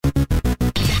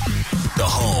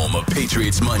home of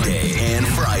Patriots Monday and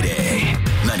Friday.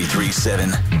 93.7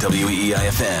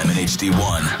 WEEI-FM and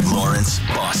HD1, Lawrence,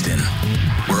 Boston.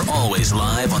 We're always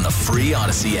live on the free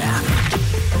Odyssey app.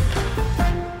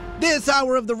 This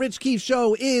hour of the Rich Keefe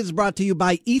Show is brought to you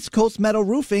by East Coast Metal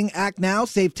Roofing. Act now,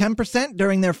 save 10%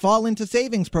 during their Fall Into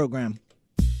Savings program.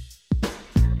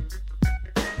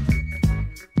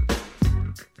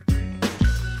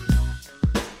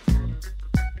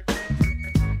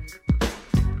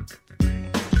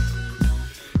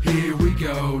 Here we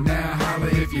go, now holla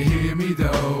if you hear me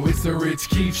though. It's the Rich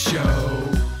Keefe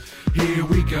Show. Here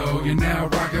we go, you're now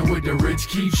rocking with the Rich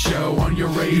Keefe Show on your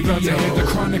radio. You're about to hear the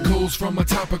chronicles from a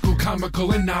topical,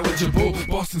 comical, and knowledgeable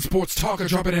Boston sports talker,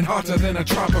 dropping it hotter than a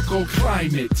tropical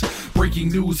climate. Breaking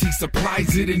news, he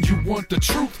supplies it, and you want the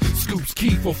truth? Scoops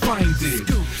Keefe will find it.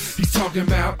 He's talking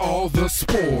about all the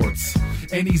sports,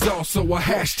 and he's also a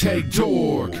hashtag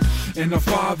dork, and the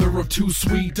father of two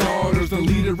sweet daughters, the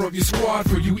leader of your squad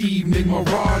for you evening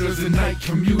marauders and night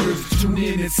commuters. Tune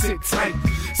in and sit tight,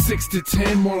 6 to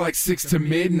 10, more like 6 to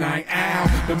midnight.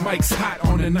 Ow, the mic's hot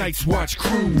on the Night's Watch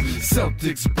crew.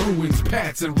 Celtics, Bruins,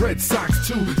 Pats, and Red Sox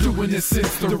too. Doing this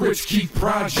since the Rich Keefe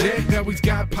Project. Now he's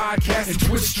got podcasts and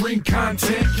Twitch stream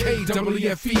content.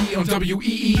 KWFE on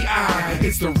WEEI.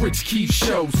 It's the Rich Keefe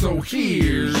Show, so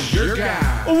here's your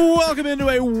guy. Welcome into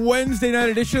a Wednesday night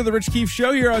edition of the Rich Keefe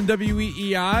Show here on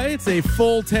WEEI. It's a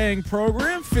full tang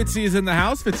program. Fitzy is in the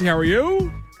house. Fitzy, how are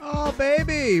you? Oh,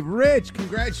 baby. Rich,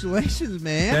 congratulations,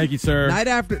 man. Thank you, sir.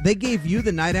 They gave you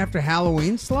the night after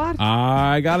Halloween slot?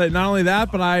 I got it. Not only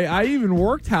that, but I even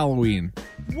worked Halloween.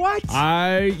 What?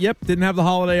 Didn't have the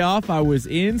holiday off. I was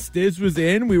in. Stiz was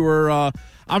in. We were,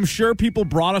 I'm sure people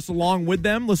brought us along with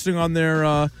them, listening on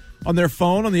their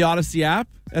phone on the Odyssey app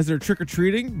as they're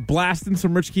trick-or-treating, blasting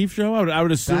some Rich Keefe Show, I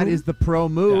would assume. That is the pro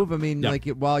move. Yeah. I mean, Yeah.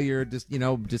 while you're just,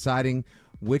 deciding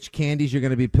which candies you're going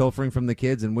to be pilfering from the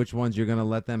kids and which ones you're going to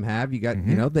let them have. You got,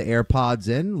 the AirPods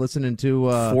in, listening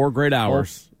to 4 great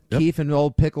hours. Keefe and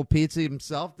old Pickle Pizza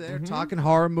himself there, talking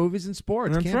horror movies and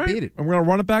sports. That's Can't right. beat it. And we're going to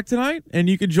run it back tonight, and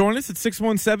you can join us at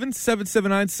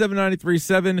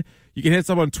 617-779-7937. You can hit us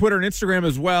up on Twitter and Instagram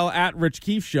as well, at Rich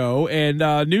Keefe Show.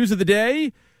 And news of the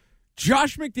day,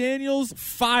 Josh McDaniels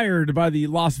fired by the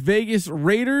Las Vegas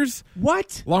Raiders.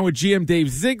 What? Along with GM Dave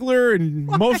Ziegler, and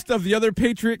most of the other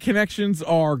Patriot connections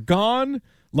are gone.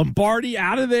 Lombardi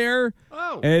out of there.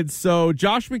 Oh. And so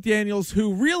Josh McDaniels,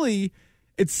 who really,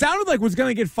 it sounded like was going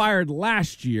to get fired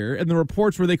last year, and the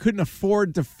reports were they couldn't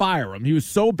afford to fire him. He was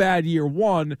so bad year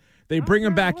one, they bring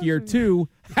him back year two.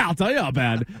 I'll tell you how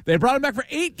bad. They brought him back for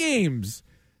 8 games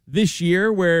this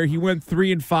year, where he went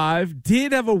 3-5,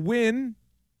 did have a win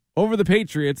over the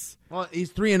Patriots. Well,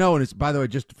 he's 3-0, and it's, by the way,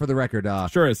 just for the record,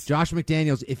 sure is. Josh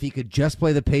McDaniels, if he could just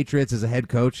play the Patriots as a head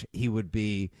coach, he would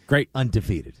be great,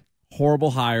 undefeated.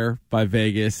 Horrible hire by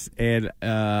Vegas, and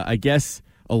I guess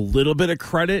a little bit of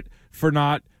credit for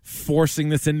not forcing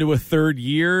this into a third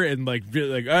year and like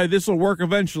this will work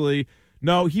eventually.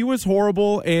 No, he was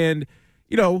horrible, and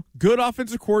good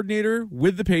offensive coordinator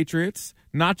with the Patriots,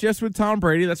 not just with Tom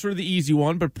Brady. That's sort of the easy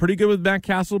one, but pretty good with Matt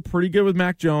Castle, pretty good with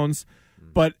Mac Jones.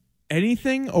 But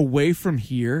anything away from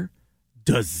here,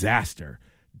 disaster.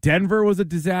 Denver was a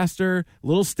disaster.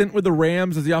 Little stint with the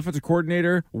Rams as the offensive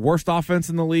coordinator, worst offense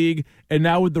in the league. And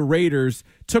now with the Raiders,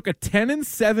 took a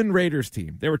 10-7 Raiders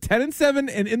team. They were 10-7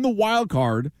 and in the wild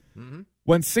card,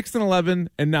 went 6-11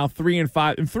 and now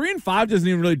 3-5. And 3-5 doesn't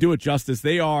even really do it justice.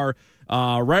 They are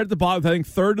right at the bottom. I think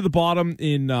third to the bottom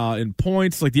in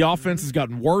points. Like the offense has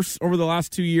gotten worse over the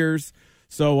last 2 years.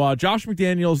 So Josh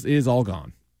McDaniels is all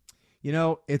gone.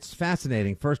 It's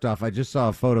fascinating. First off, I just saw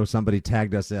a photo. Somebody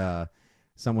tagged us.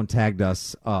 Someone tagged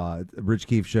us. Rich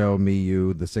Keefe Show, me,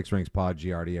 you, the Six Rings Pod,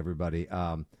 Giardi, everybody.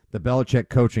 The Belichick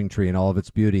coaching tree in all of its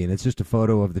beauty, and it's just a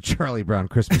photo of the Charlie Brown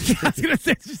Christmas tree. I was going to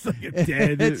say, it's just like a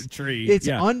dead tree. It's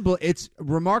It's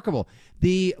remarkable.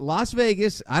 The Las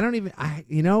Vegas,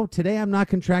 today I'm not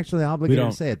contractually obligated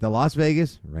to say it. The Las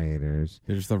Vegas Raiders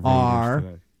are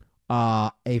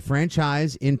a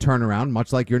franchise in turnaround,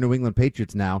 much like your New England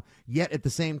Patriots now, yet at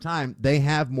the same time, they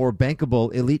have more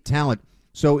bankable elite talent.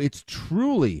 So it's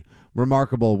truly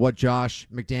remarkable what Josh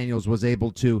McDaniels was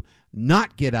able to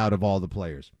not get out of all the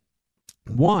players.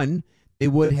 One, they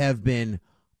would have been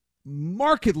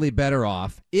markedly better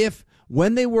off if,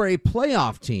 when they were a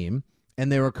playoff team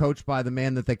and they were coached by the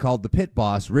man that they called the pit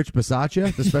boss, Rich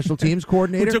Bisaccia, the special teams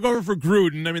coordinator. Who took over for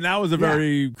Gruden. I mean, that was a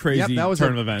very crazy that was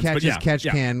turn of events.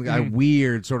 Catch-can, a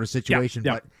weird sort of situation.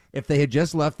 But if they had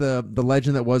just left the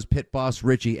legend that was pit boss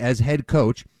Richie as head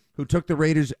coach, who took the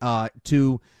Raiders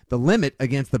to the limit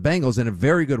against the Bengals in a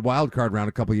very good wild card round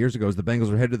a couple years ago as the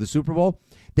Bengals were headed to the Super Bowl,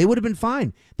 they would have been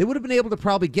fine. They would have been able to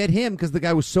probably get him because the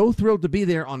guy was so thrilled to be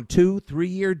there on a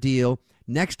 2-3-year deal,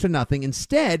 next to nothing.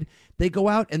 Instead, they go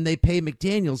out and they pay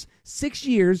McDaniels 6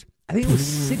 years. I think it was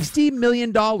 $60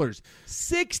 million.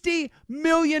 $60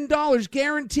 million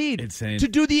guaranteed. Insane. To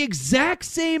do the exact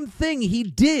same thing he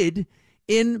did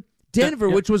in Denver,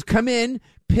 which was come in,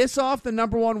 piss off the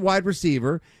number one wide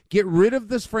receiver, get rid of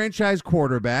this franchise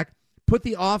quarterback, put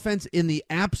the offense in the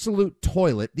absolute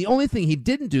toilet. The only thing he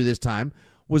didn't do this time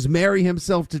was marry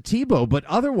himself to Tebow, but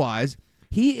otherwise,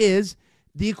 he is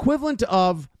the equivalent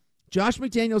of Josh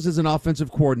McDaniels as an offensive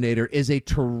coordinator is a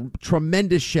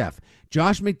tremendous chef.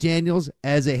 Josh McDaniels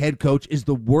as a head coach is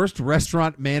the worst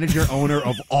restaurant manager owner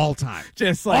of all time.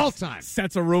 Just like all time.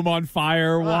 Sets a room on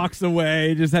fire, walks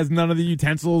away, just has none of the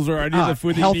utensils or any of the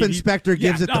food. Health inspector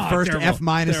gives it the first terrible,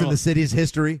 F- in the city's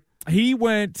history. He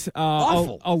went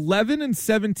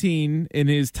 11-17 in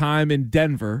his time in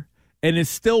Denver and is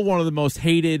still one of the most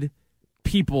hated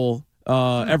people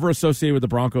ever associated with the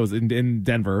Broncos in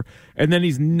Denver. And then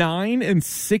he's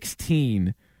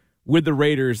 9-16 with the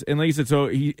Raiders. And like you said, so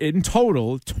he in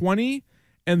total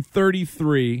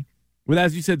 20-33 with,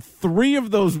 as you said, 3 of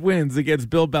those wins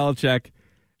against Bill Belichick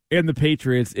and the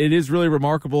Patriots. It is really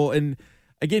remarkable. And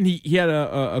again, he had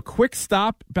a quick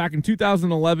stop back in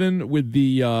 2011 with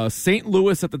the St.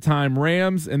 Louis at the time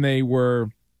Rams, and they were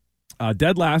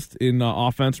dead last in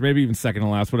offense, or maybe even second to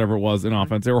last, whatever it was in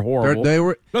offense. They were horrible. They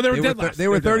were dead last. They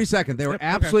were 32nd. They were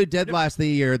absolutely dead last the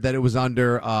year that it was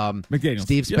under McDaniels.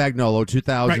 Steve Spagnuolo,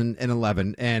 2011.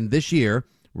 Right. And this year,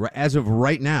 as of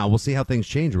right now, we'll see how things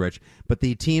change, Rich, but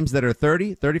the teams that are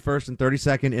 30, 31st, and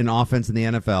 32nd in offense in the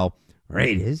NFL,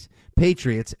 Raiders,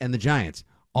 Patriots, and the Giants,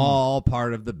 all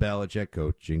part of the Belichick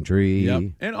coaching tree. Yep.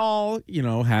 And all,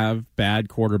 have bad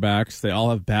quarterbacks. They all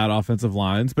have bad offensive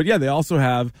lines. But, yeah, they also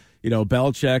have,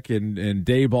 Belichick and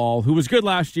Dayball, who was good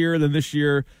last year. Then this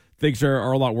year, things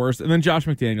are a lot worse. And then Josh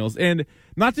McDaniels. And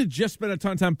not to just spend a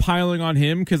ton of time piling on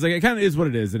him, because it kind of is what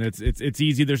it is. And it's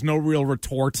easy. There's no real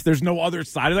retorts. There's no other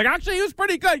side. It's like, actually, he was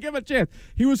pretty good. Give him a chance.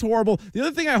 He was horrible. The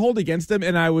other thing I hold against him,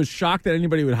 and I was shocked that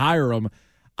anybody would hire him,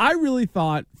 I really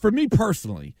thought, for me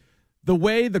personally, the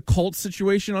way the Colts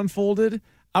situation unfolded,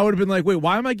 I would have been like, wait,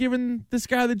 why am I giving this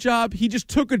guy the job? He just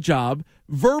took a job,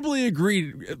 verbally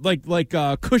agreed, like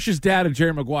Cush's dad and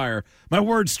Jerry Maguire. My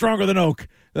word's stronger than oak.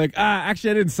 Like,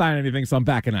 actually, I didn't sign anything, so I'm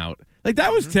backing out. Like,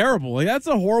 that was terrible. Like, that's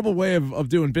a horrible way of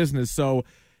doing business. So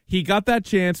he got that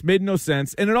chance, made no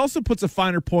sense. And it also puts a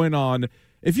finer point on,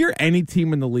 if you're any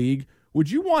team in the league, would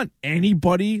you want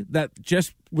anybody that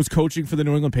just was coaching for the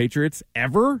New England Patriots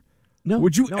ever? No.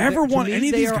 Would you ever want any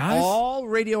of these guys? They are all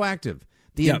radioactive.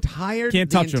 The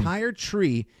entire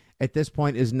tree at this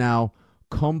point is now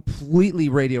completely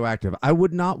radioactive. I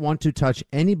would not want to touch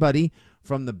anybody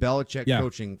from the Belichick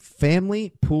coaching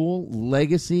family, pool,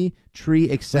 legacy,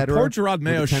 tree, etc. Poor Gerard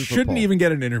Mayo shouldn't even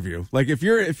get an interview. Like, if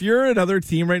you're another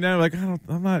team right now, like,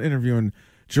 I'm not interviewing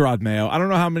Gerard Mayo. I don't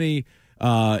know how many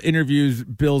interviews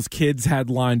Bill's kids had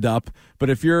lined up,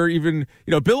 but if you're even,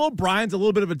 Bill O'Brien's a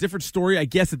little bit of a different story, I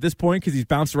guess, at this point, because he's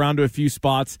bounced around to a few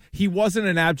spots. He wasn't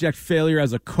an abject failure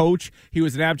as a coach. He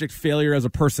was an abject failure as a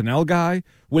personnel guy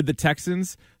with the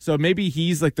Texans. So maybe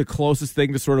he's like the closest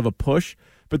thing to sort of a push.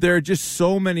 But there are just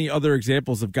so many other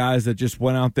examples of guys that just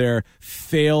went out there,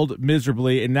 failed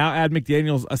miserably, and now add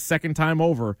McDaniels a second time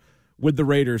over with the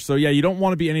Raiders. So, yeah, you don't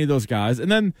want to be any of those guys.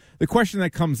 And then the question that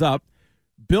comes up,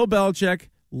 Bill Belichick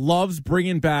loves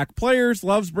bringing back players,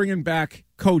 loves bringing back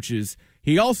coaches.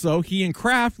 He and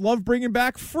Kraft love bringing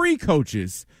back free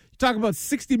coaches. You talk about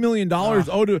 $60 million.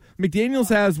 McDaniels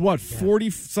has,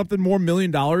 40-something more million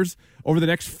dollars over the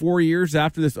next 4 years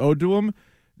after this owed to him.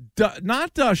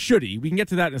 Should he? We can get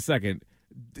to that in a second.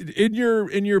 In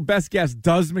your best guess,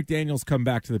 does McDaniels come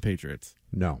back to the Patriots?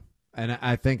 No. And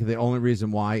I think the only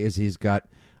reason why is he's got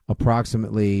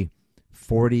approximately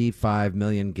 45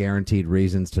 million guaranteed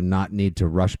reasons to not need to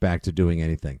rush back to doing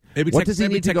anything. What does he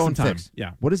need to go and fix?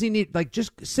 Yeah. What does he need? Like,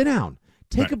 just sit down,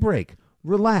 take a break,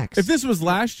 relax. If this was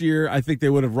last year, I think they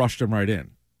would have rushed him right in.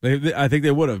 I think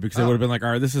they would have, because they would have been like, all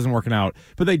right, this isn't working out.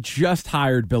 But they just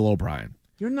hired Bill O'Brien.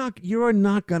 You are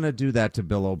not going to do that to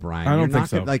Bill O'Brien. I don't think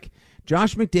so. Like,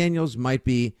 Josh McDaniels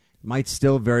might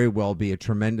still very well be a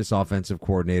tremendous offensive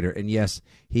coordinator, and yes,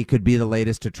 he could be the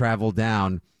latest to travel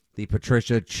down the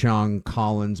Patricia Chung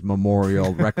Collins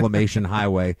Memorial Reclamation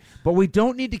Highway. But we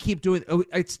don't need to keep doing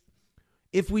it.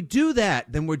 If we do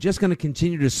that, then we're just going to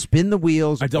continue to spin the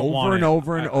wheels over and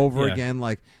over again.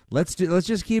 Like, let's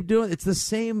just keep doing it. It's the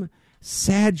same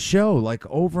sad show, like,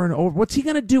 over and over. What's he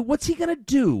going to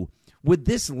do? with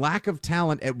this lack of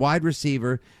talent at wide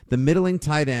receiver, the middling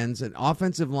tight ends, an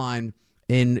offensive line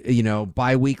in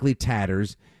biweekly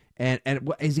tatters, and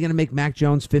is he going to make Mac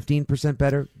Jones 15%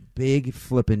 better? Big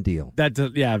flipping deal.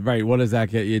 Yeah, right. What does that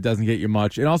get you? It doesn't get you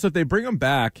much. And also, if they bring him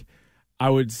back, I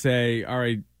would say, all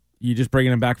right, you just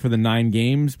bringing him back for the 9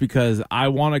 games because I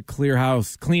want a clear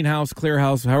house,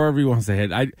 however you want to say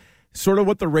it. Sort of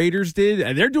what the Raiders did,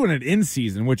 and they're doing it in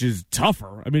season, which is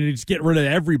tougher. I mean, you just get rid of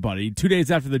everybody 2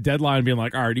 days after the deadline, being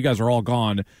like, all right, you guys are all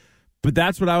gone. But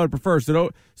that's what I would prefer.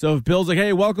 So if Bill's like,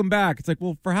 hey, welcome back, it's like,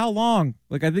 well, for how long?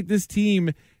 Like, I think this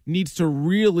team needs to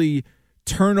really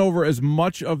turn over as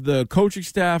much of the coaching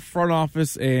staff, front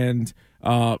office, and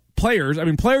players. I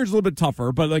mean, players a little bit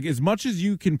tougher, but like as much as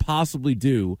you can possibly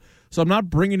do. So I'm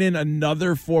not bringing in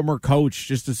another former coach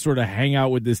just to sort of hang out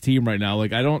with this team right now.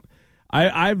 Like,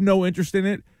 I have no interest in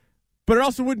it, but it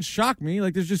also wouldn't shock me.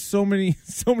 Like, there's just so many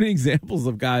examples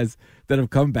of guys that have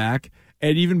come back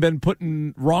and even been put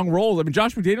in wrong roles. I mean,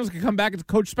 Josh McDaniels could come back and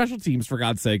coach special teams, for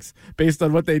God's sakes, based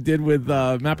on what they did with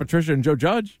Matt Patricia and Joe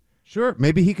Judge. Sure,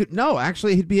 maybe he could. No,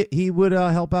 actually, he would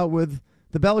help out with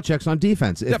the Belichicks on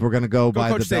defense if we're going to go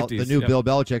by the new Bill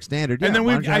Belichick standard. And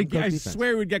then I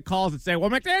swear we'd get calls that say,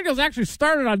 well, McDaniels actually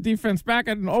started on defense back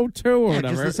in 2002 or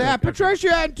whatever. Just to say,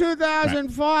 Patricia in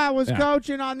 2004 was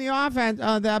coaching on the offense.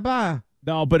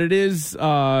 No, but it is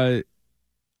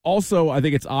also, I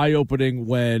think it's eye-opening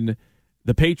when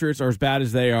the Patriots are as bad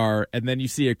as they are, and then you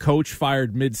see a coach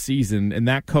fired mid-season, and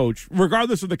that coach,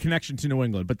 regardless of the connection to New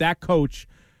England, but that coach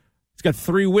has got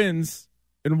 3 wins,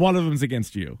 and one of them's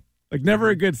against you. Like, never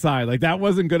a good sign. Like, that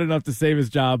wasn't good enough to save his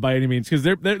job by any means, because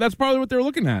that's probably what they're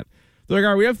looking at. They're like,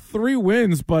 all right, we have 3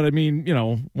 wins, but, I mean,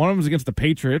 one of them's against the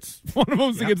Patriots. One of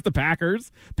them's against the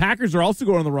Packers. Packers are also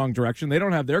going in the wrong direction. They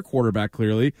don't have their quarterback,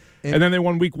 clearly. And then they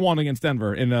won week 1 against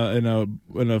Denver in a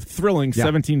thrilling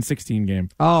 17-16 game.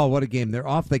 Oh, what a game. They're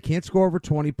off. They can't score over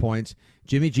 20 points.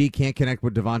 Jimmy G can't connect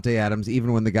with Devontae Adams,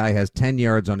 even when the guy has 10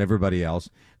 yards on everybody else.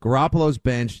 Garoppolo's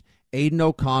benched. Aiden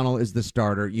O'Connell is the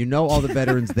starter. All the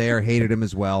veterans there hated him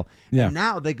as well. Yeah. And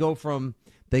now they go from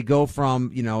a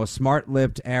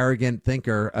smart-lipped, arrogant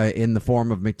thinker in the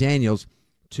form of McDaniels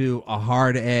to a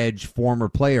hard-edge former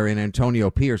player in Antonio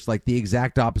Pierce, like the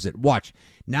exact opposite. Watch.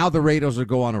 Now the Raiders will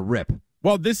go on a rip.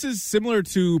 Well, this is similar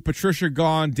to Patricia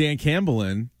gone, Dan Campbell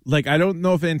in. Like, I don't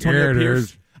know if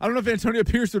Antonio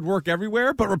Pierce would work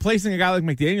everywhere, but replacing a guy like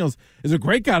McDaniels is a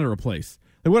great guy to replace.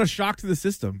 Like, what a shock to the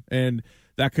system. And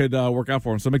that could work out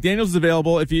for him. So McDaniels is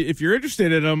available. If you're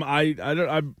interested in him,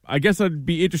 I guess I'd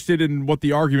be interested in what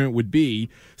the argument would be.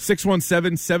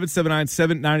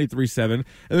 617-779-7937. And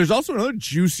there's also another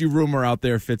juicy rumor out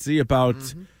there, Fitzy,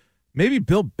 about maybe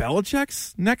Bill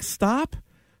Belichick's next stop.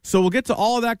 So we'll get to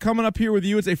all of that coming up here with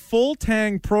you. It's a full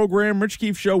Tang program, Rich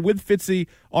Keefe Show with Fitzy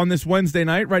on this Wednesday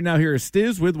night. Right now, here is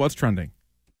Stiz with What's Trending.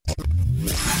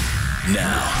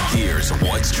 Now, here's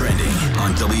What's Trending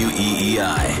on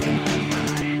WEEI.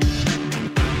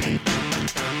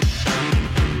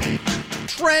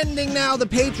 Trending now, the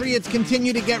Patriots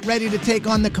continue to get ready to take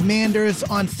on the Commanders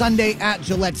on Sunday at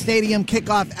Gillette Stadium.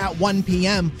 Kickoff at 1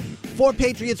 p.m. 4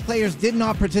 Patriots players did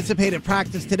not participate at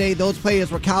practice today. Those players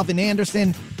were Calvin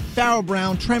Anderson, Farrell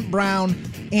Brown, Trent Brown,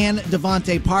 and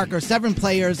Devontae Parker. 7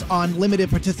 players on limited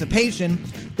participation.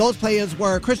 Those players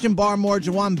were Christian Barmore,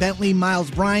 Jawan Bentley,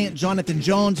 Miles Bryant, Jonathan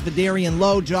Jones, Vidarian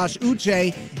Lowe, Josh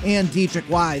Uche, and Dietrich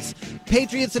Wise.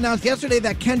 Patriots announced yesterday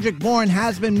that Kendrick Bourne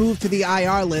has been moved to the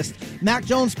IR list. Mac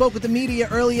Jones spoke with the media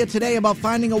earlier today about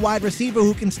finding a wide receiver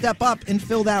who can step up and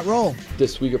fill that role.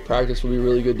 This week of practice will be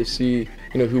really good to see,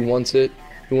 who wants it,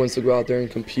 who wants to go out there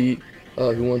and compete,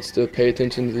 who wants to pay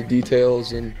attention to the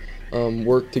details and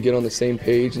work to get on the same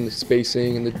page and the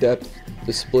spacing and the depth,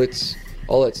 the splits,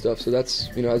 all that stuff. So that's,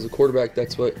 as a quarterback,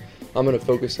 that's what I'm going to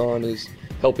focus on, is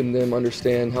helping them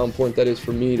understand how important that is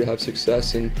for me to have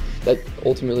success, and that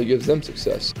ultimately gives them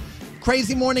success.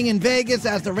 Crazy morning in Vegas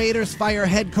as the Raiders fire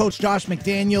head coach Josh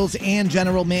McDaniels and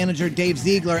general manager Dave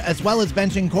Ziegler, as well as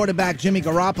benching quarterback Jimmy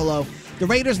Garoppolo. The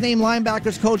Raiders named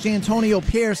linebackers coach Antonio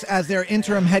Pierce as their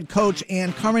interim head coach,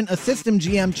 and current assistant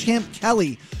GM Champ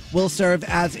Kelly will serve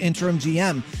as interim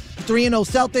GM. The 3-0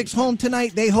 Celtics home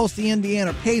tonight. They host the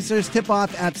Indiana Pacers.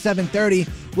 Tip-off at 7:30.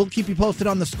 We'll keep you posted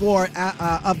on the score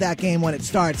of that game when it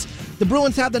starts. The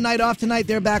Bruins have the night off tonight.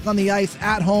 They're back on the ice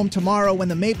at home tomorrow when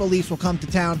the Maple Leafs will come to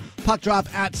town. Puck drop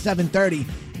at 7:30.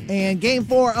 And Game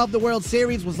 4 of the World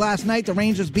Series was last night. The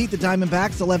Rangers beat the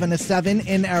Diamondbacks 11-7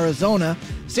 in Arizona.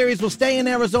 Series will stay in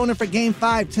Arizona for Game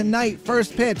 5 tonight.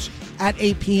 First pitch at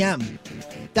 8 p.m.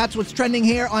 That's what's trending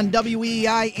here on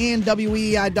WEEI and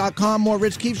WEEI.com. More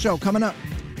Rich Keefe Show coming up.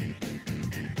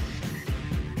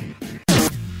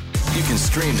 You can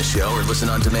stream the show or listen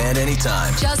on demand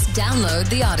anytime. Just download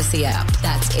the Odyssey app.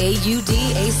 That's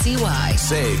AUDACY.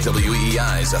 Save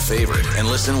WEEI as a favorite and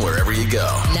listen wherever you go.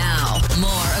 Now,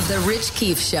 more of The Rich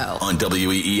Keefe Show on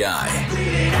WEEI. I'm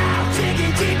bleeding out,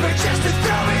 digging deeper just to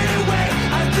throw it away.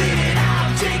 I'm bleeding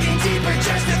out, digging deeper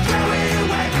just to throw it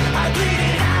away. I'm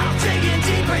bleeding out, digging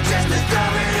deeper just to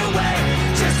throw it away.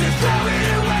 Just to throw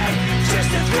it away. Just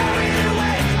to throw it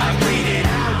away. I'm bleeding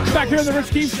out. Back here on the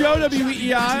Rich Keefe Show,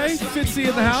 WEEI. Fitzy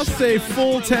in the house. A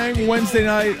full Tang Wednesday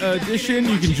night edition.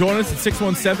 You can join us at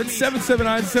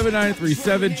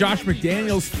 617-779-7937. Josh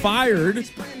McDaniels fired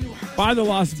by the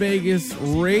Las Vegas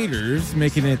Raiders,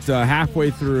 making it halfway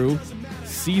through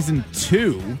season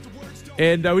 2.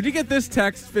 And we did get this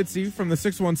text, Fitzy, from the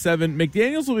 617.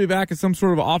 McDaniels will be back as some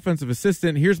sort of offensive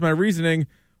assistant. Here's my reasoning.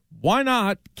 Why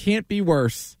not? Can't be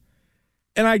worse.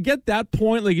 And I get that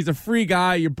point. Like, he's a free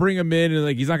guy. You bring him in, and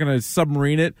like he's not going to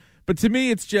submarine it. But to me,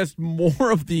 it's just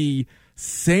more of the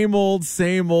same old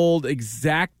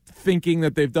exact thinking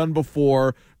that they've done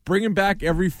before. Bringing back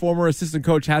every former assistant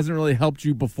coach hasn't really helped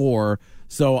you before.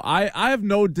 So I have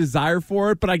no desire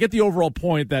for it, but I get the overall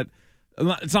point that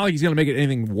it's not like he's going to make it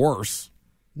anything worse.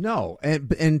 No.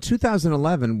 And in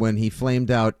 2011, when he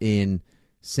flamed out in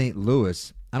St.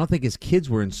 Louis, I don't think his kids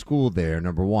were in school there,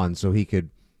 number one, so he could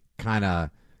kind of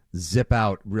zip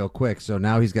out real quick. So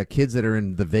now he's got kids that are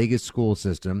in the Vegas school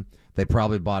system. They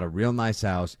probably bought a real nice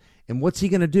house. And what's he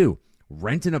going to do?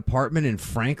 Rent an apartment in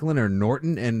Franklin or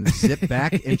Norton and zip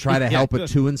back and try to help a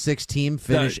 2-6 team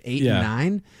finish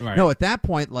 8-9? Right. No, at that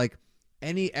point, like,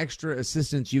 any extra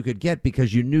assistance you could get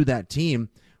because you knew that team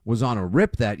was on a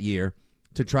rip that year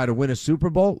to try to win a Super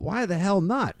Bowl, why the hell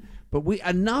not? But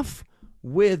enough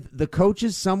with the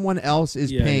coaches someone else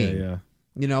is paying. Yeah.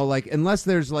 You know, like, unless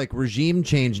there's like regime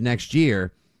change next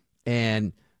year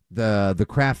and the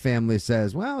Kraft family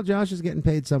says, well, Josh is getting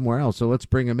paid somewhere else, so let's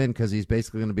bring him in because he's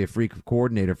basically going to be a free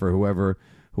coordinator for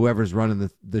whoever's running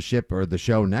the ship or the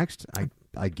show next,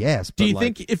 I guess. But do you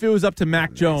think if it was up to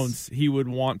Mac Jones, he would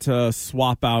want to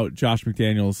swap out Josh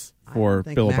McDaniels for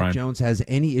Bill O'Brien? Mac Jones has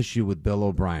any issue with Bill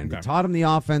O'Brien. Okay. They taught him the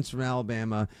offense from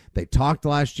Alabama. They talked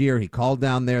last year. He called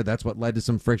down there. That's what led to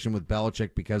some friction with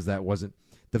Belichick because that wasn't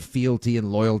the fealty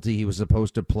and loyalty he was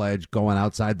supposed to pledge going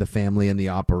outside the family and the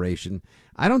operation.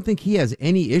 I don't think he has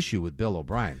any issue with Bill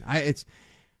O'Brien. I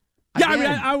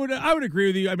would agree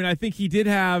with you. I mean, I think he did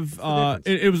have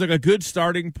it was like a good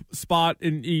starting spot.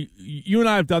 And you and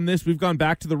I have done this. We've gone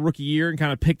back to the rookie year and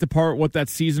kind of picked apart what that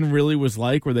season really was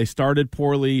like, where they started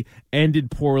poorly,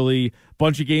 ended poorly,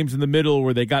 bunch of games in the middle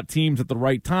where they got teams at the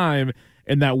right time,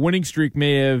 and that winning streak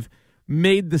may have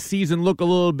made the season look a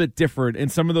little bit different. And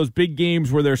some of those big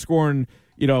games where they're scoring,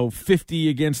 50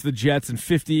 against the Jets and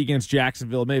 50 against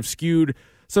Jacksonville may have skewed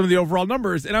some of the overall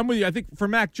numbers. And I'm with you. I think for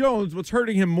Mac Jones, what's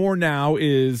hurting him more now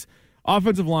is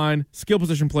offensive line, skill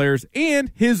position players,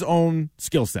 and his own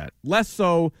skill set. Less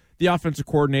so the offensive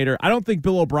coordinator. I don't think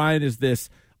Bill O'Brien is this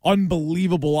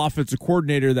unbelievable offensive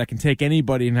coordinator that can take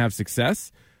anybody and have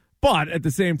success. But at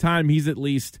the same time, he's at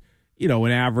least,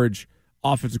 an average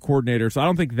offensive coordinator. So I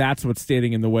don't think that's what's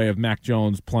standing in the way of Mac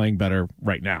Jones playing better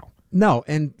right now. No,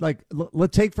 and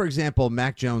let's take, for example,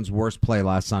 Mac Jones' worst play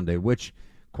last Sunday, which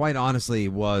quite honestly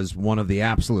was one of the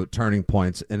absolute turning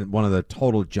points and one of the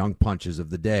total junk punches of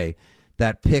the day.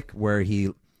 That pick where he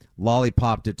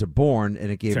lollipopped it to Bourne and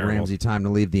it gave Ramsey time to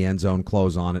leave the end zone,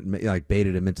 close on it, and like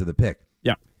baited him into the pick.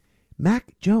 Yeah.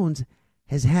 Mac Jones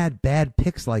has had bad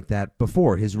picks like that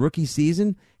before. His rookie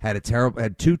season had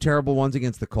two terrible ones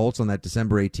against the Colts on that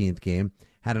December 18th game.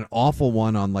 Had an awful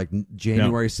one on like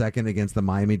January 2nd against the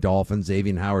Miami Dolphins.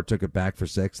 Xavier Howard took it back for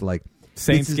 6. Like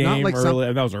Saints game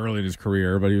early. That was early in his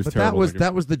career, but he was terrible.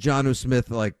 That was the Jonnu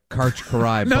Smith like Karch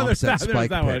Karai bump set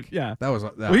spike pick. One. Yeah, that was.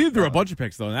 He threw a bunch of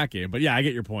picks though in that game. But yeah, I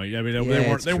get your point. I mean,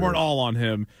 they weren't all on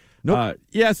him. Nope.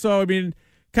 So I mean,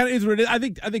 kind of is what it is. I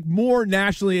think more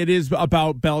nationally it is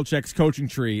about Belichick's coaching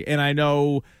tree, and I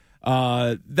know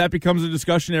that becomes a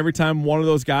discussion every time one of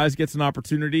those guys gets an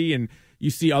opportunity, and you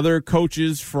see other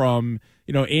coaches from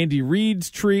Andy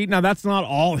Reid's tree. Now that's not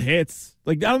all hits.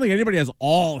 Like I don't think anybody has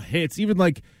all hits. Even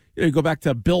like you go back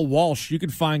to Bill Walsh, you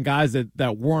could find guys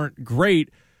that weren't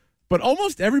great. But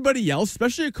almost everybody else,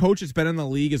 especially a coach that's been in the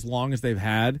league as long as they've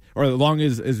had, or as long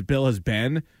as Bill has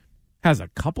been, has a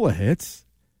couple of hits.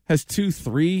 Has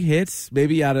 2-3 hits,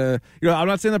 maybe out of, I'm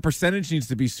not saying the percentage needs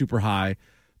to be super high,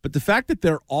 but the fact that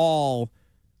they're all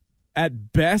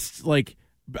at best, like,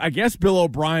 I guess Bill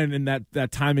O'Brien in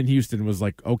that time in Houston was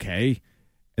like, okay.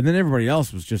 And then everybody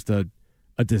else was just a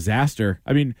disaster.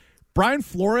 I mean, Brian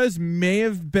Flores may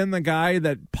have been the guy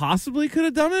that possibly could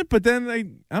have done it, but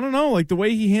then I don't know, like the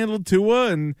way he handled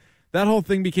Tua and that whole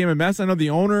thing became a mess. I know the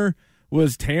owner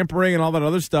was tampering and all that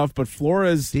other stuff, but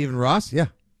Flores, Stephen Ross, yeah,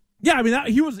 I mean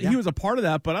he was a part of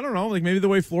that. But I don't know, like maybe the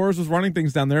way Flores was running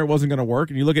things down there, it wasn't going to work.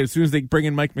 And you look at it, as soon as they bring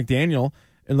in Mike McDaniel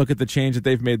and look at the change that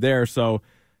they've made there. So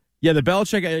yeah, the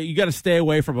Belichick, you got to stay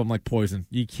away from him like poison.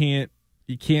 You can't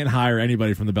hire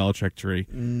anybody from the Belichick tree.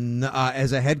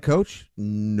 As a head coach,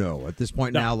 no. At this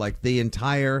point now, like the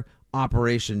entire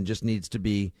operation just needs to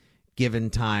be given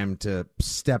time to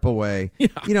step away. Yeah.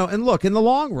 And look, in the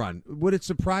long run, would it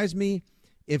surprise me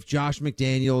if Josh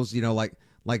McDaniels,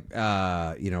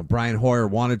 Brian Hoyer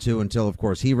wanted to, until of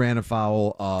course he ran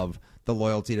afoul of the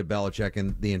loyalty to Belichick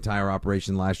and the entire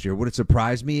operation last year? Would it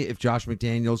surprise me if Josh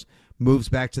McDaniels moves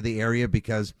back to the area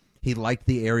because he liked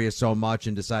the area so much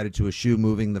and decided to eschew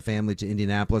moving the family to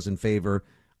Indianapolis in favor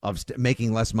of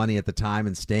making less money at the time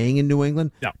and staying in New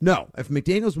England? No. If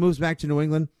McDaniels moves back to New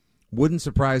England, wouldn't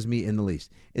surprise me in the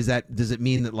least. Does it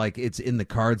mean that like it's in the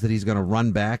cards that he's going to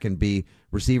run back and be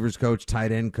receivers coach,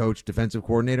 tight end coach, defensive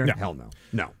coordinator? No. Hell no.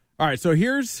 No. All right, so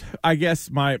here's, I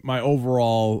guess, my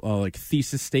overall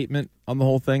thesis statement on the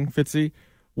whole thing, Fitzy,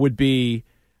 would be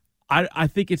I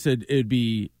think it'd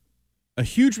be a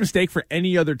huge mistake for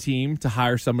any other team to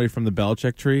hire somebody from the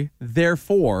Belichick tree.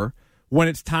 Therefore, when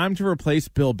it's time to replace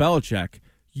Bill Belichick,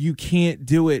 you can't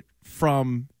do it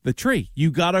from the tree.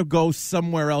 You got to go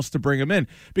somewhere else to bring him in.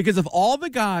 Because if all the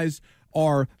guys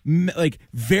are like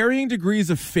varying degrees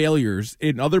of failures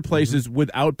in other places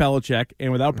without Belichick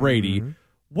and without Brady,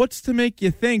 what's to make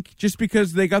you think just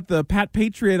because they got the Pat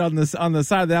Patriot on the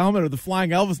side of the helmet or the Flying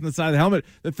Elvis on the side of the helmet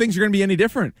that things are going to be any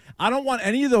different? I don't want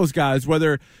any of those guys,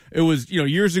 whether it was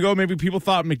years ago, maybe people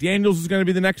thought McDaniels was going to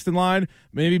be the next in line,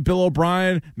 maybe Bill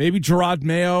O'Brien, maybe Gerard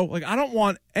Mayo. Like, I don't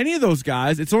want any of those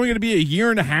guys. It's only going to be a year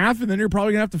and a half, and then you're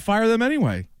probably going to have to fire them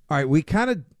anyway. All right, we kind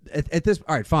of at this.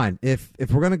 All right, fine. If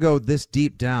we're going to go this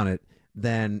deep down it,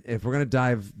 then if we're going to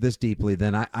dive this deeply,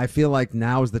 then I feel like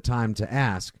now is the time to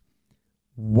ask,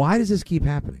 why does this keep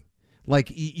happening?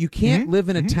 Like, you can't live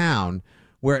in a town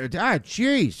where,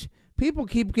 geez, people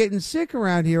keep getting sick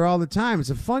around here all the time. It's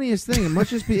the funniest thing. It must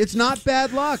just be, it's not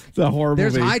bad luck. It's a horror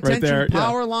There's movie high-tension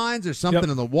power lines. There's something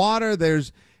in the water.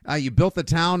 There's you built the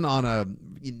town on a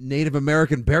Native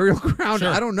American burial ground. Sure.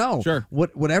 I don't know. Sure.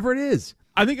 Whatever it is.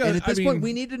 I think, and at this point,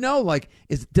 we need to know, like,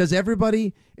 is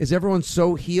everyone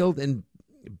so healed in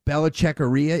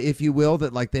Belichickeria, if you will,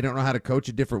 that like they don't know how to coach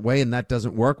a different way, and that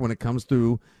doesn't work when it comes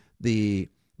through the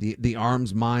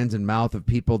arms, minds, and mouth of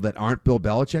people that aren't Bill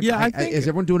Belichick? Yeah, I think, is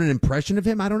everyone doing an impression of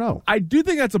him? I don't know. I do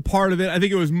think that's a part of it. I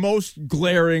think it was most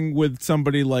glaring with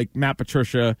somebody like Matt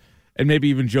Patricia and maybe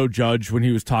even Joe Judge when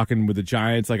he was talking with the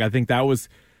Giants. Like, I think that was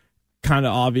kind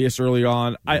of obvious early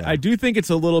on. Yeah. I do think it's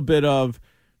a little bit of,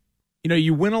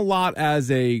 you win a lot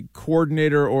as a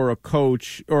coordinator or a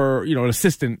coach or, an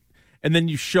assistant, and then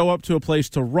you show up to a place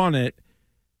to run it,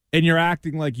 and you're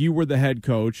acting like you were the head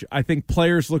coach. I think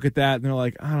players look at that, and they're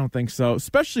like, I don't think so,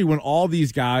 especially when all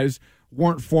these guys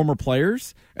weren't former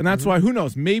players. And that's why, who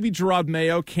knows, maybe Gerard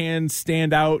Mayo can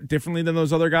stand out differently than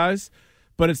those other guys,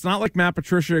 but it's not like Matt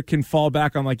Patricia can fall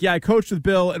back on like, I coached with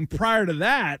Bill, and prior to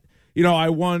that, I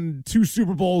won 2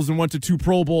 Super Bowls and went to 2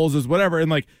 Pro Bowls as whatever. And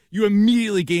like, you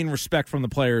immediately gain respect from the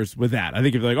players with that. I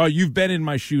think if you're like, you've been in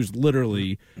my shoes,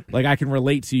 literally, like I can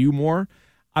relate to you more.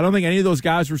 I don't think any of those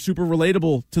guys were super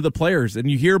relatable to the players. And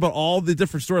you hear about all the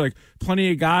different stories, like plenty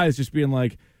of guys just being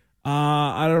like,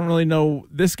 I don't really know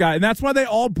this guy. And that's why they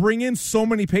all bring in so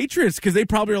many Patriots, because they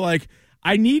probably are like,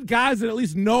 I need guys that at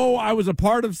least know I was a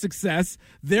part of success.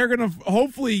 They're going to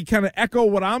hopefully kind of echo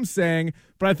what I'm saying.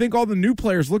 But I think all the new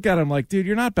players look at him like, dude,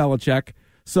 you're not Belichick.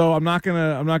 So I'm not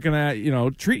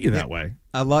gonna treat you that way.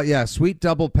 Sweet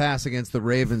double pass against the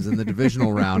Ravens in the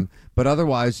divisional round. But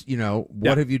otherwise,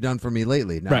 what have you done for me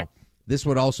lately? Now, this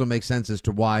would also make sense as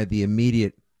to why the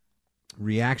immediate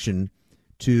reaction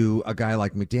to a guy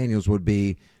like McDaniels would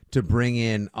be to bring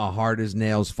in a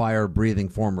hard-as-nails, fire-breathing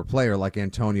former player like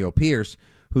Antonio Pierce,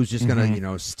 who's just going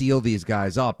to, steal these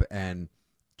guys up and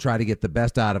try to get the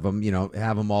best out of them,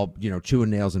 have them all, chewing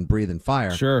nails and breathing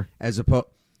fire. Sure. As opposed,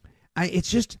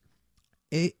 it's just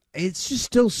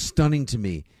still stunning to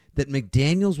me that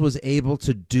McDaniels was able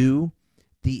to do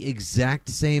the exact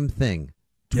same thing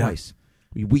twice.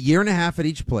 Yeah. Year and a half at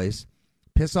each place,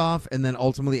 piss off, and then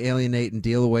ultimately alienate and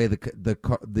deal away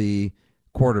the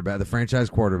quarterback, the franchise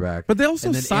quarterback, but they also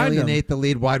and then signed alienate the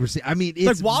lead wide receiver. I mean,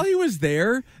 it's like while he was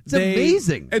there, it's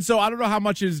amazing. And so I don't know how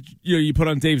much is you put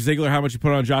on Dave Ziegler, how much you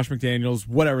put on Josh McDaniels,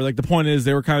 whatever. Like the point is,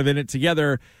 they were kind of in it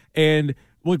together, and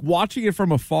like watching it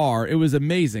from afar, it was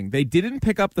amazing. They didn't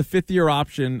pick up the 5th-year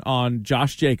option on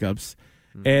Josh Jacobs,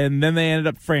 and then they ended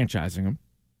up franchising him.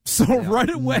 So right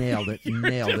away, nailed it.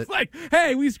 Just like,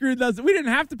 hey, we screwed this. We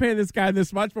didn't have to pay this guy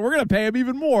this much, but we're going to pay him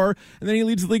even more. And then he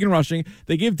leads the league in rushing.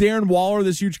 They give Darren Waller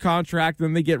this huge contract,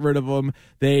 then they get rid of him.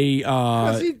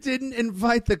 Because he didn't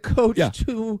invite the coach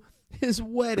to his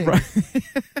wedding. Right.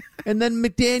 And then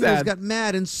McDaniels got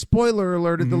mad and spoiler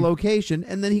alerted the location,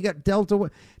 and then he got dealt away.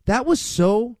 That was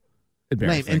so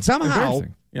lame. And somehow,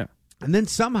 and then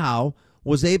somehow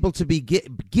was able to be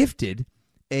gifted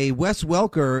a Wes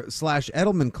Welker /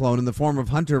 Edelman clone in the form of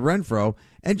Hunter Renfrow,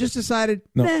 and just decided,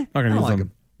 I don't like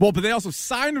him. Well, but they also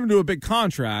signed him to a big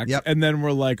contract, and then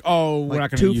we're like, we're not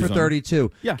going to use him. 2 for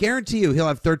 32. Yeah. Guarantee you he'll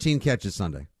have 13 catches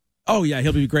Sunday. Oh, yeah,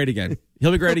 he'll be great again.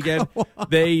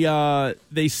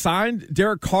 They signed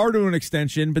Derek Carr to an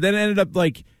extension, but then ended up,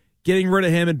 getting rid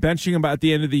of him and benching him at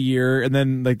the end of the year, and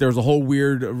then there was a whole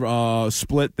weird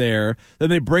split there.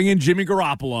 Then they bring in Jimmy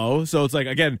Garoppolo, so it's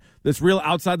again, this real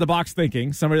outside-the-box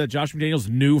thinking, somebody that Josh McDaniels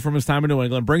knew from his time in New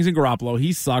England, brings in Garoppolo.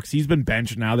 He sucks. He's been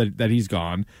benched now that he's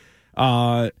gone.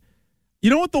 You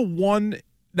know what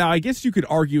now, I guess you could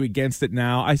argue against it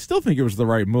now. I still think it was the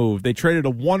right move. They traded a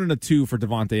 1 and a 2 for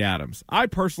Devontae Adams. I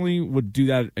personally would do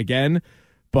that again.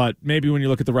 But maybe when you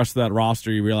look at the rest of that roster,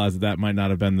 you realize that might not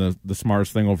have been the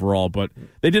smartest thing overall. But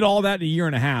they did all that in a year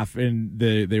and a half, and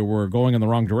they were going in the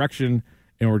wrong direction,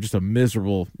 and were just a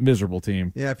miserable, miserable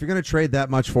team. Yeah, if you're going to trade that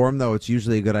much for him, though, it's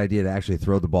usually a good idea to actually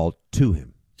throw the ball to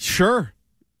him. Sure.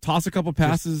 Toss a couple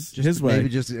passes his way. Maybe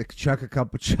just chuck a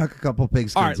couple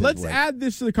pigs. All right, let's add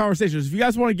this to the conversation. If you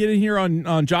guys want to get in here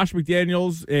on Josh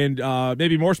McDaniels and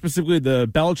maybe more specifically the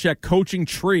Belichick coaching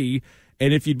tree,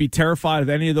 and if you'd be terrified of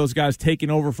any of those guys taking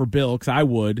over for Bill, because I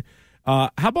would. How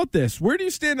about this? Where do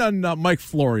you stand on Mike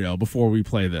Florio before we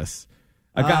play this?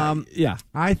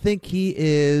 I think he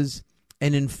is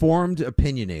an informed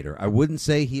opinionator. I wouldn't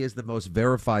say he is the most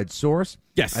verified source.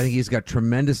 Yes. I think he's got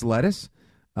tremendous lettuce.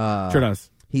 Sure does.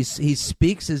 He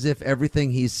speaks as if everything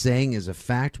he's saying is a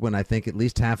fact, when I think at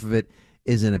least half of it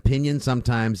is an opinion.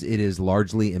 Sometimes it is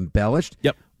largely embellished.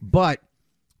 Yep. But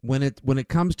when it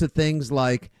comes to things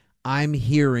like I'm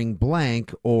hearing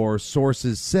blank or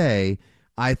sources say,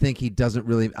 I think he doesn't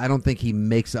really. I don't think he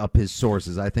makes up his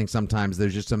sources. I think sometimes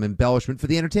there's just some embellishment for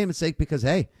the entertainment's sake, because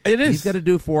hey, he's got to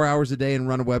do 4 hours a day and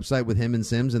run a website with him and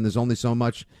Sims, and there's only so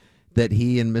much that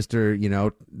he and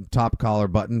Mr. Top Collar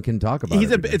Button can talk about.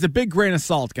 It's a big grain of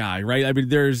salt guy, right? I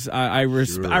mean, I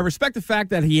respect the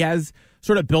fact that he has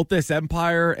sort of built this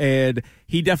empire, and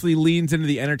he definitely leans into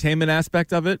the entertainment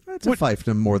aspect of it. It's a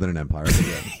fiefdom more than an empire.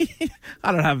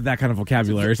 I don't have that kind of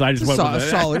vocabulary, so I just went with it.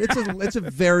 Solid. It's a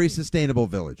very sustainable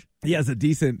village. He has a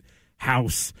decent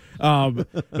house. No,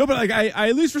 but I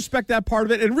at least respect that part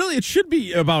of it, and really it should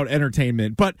be about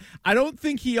entertainment. But I don't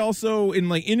think he also,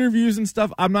 in interviews and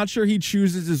stuff, I'm not sure he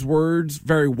chooses his words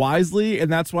very wisely,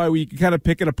 and that's why we can kind of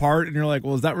pick it apart, and you're like,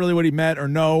 well, is that really what he meant, or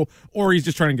no, or he's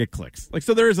just trying to get clicks.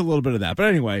 So there is a little bit of that. But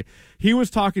anyway, he was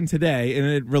talking today, and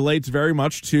it relates very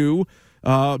much to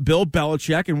Bill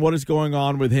Belichick and what is going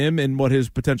on with him and what his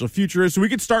potential future is. So we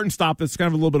could start and stop this. It's kind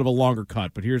of a little bit of a longer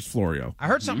cut, but here's Florio. I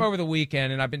heard something over the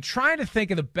weekend, and I've been trying to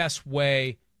think of the best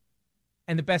way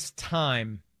and the best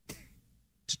time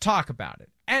to talk about it.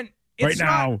 And it's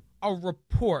not a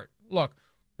report. Look.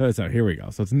 So here we go.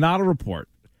 So it's not a report.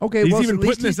 Okay, he's even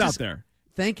putting this out there.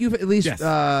 Thank you. At least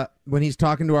when he's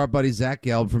talking to our buddy Zach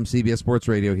Gelb from CBS Sports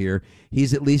Radio here,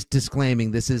 he's at least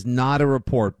disclaiming this is not a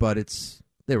report, but it's...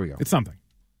 There we go. It's something.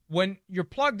 When you're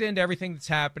plugged into everything that's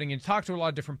happening and you talk to a lot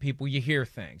of different people, you hear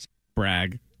things.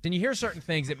 Brag. And you hear certain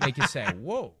things that make you say,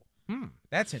 whoa,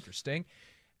 that's interesting.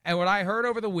 And what I heard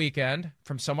over the weekend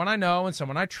from someone I know and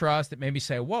someone I trust that made me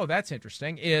say, whoa, that's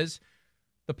interesting, is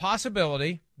the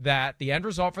possibility that the end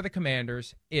result for the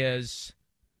Commanders is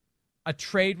a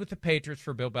trade with the Patriots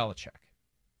for Bill Belichick.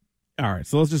 All right,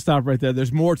 so let's just stop right there.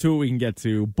 There's more to it we can get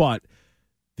to, but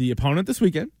the opponent this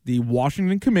weekend, the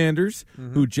Washington Commanders,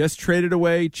 who just traded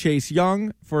away Chase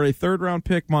Young for a third-round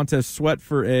pick, Montez Sweat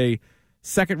for a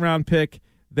second-round pick.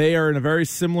 They are in a very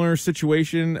similar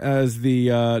situation as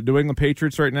the New England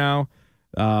Patriots right now.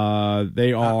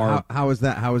 They are. How is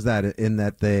that? How is that? In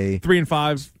that they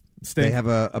 3-5. They have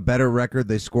a better record.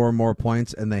 They score more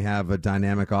points, and they have a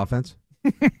dynamic offense.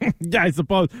 Yeah, I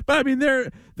suppose. But I mean,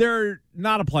 they're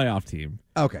not a playoff team.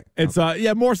 Okay. It's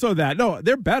more so that. No,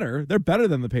 they're better. They're better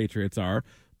than the Patriots are.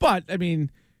 But I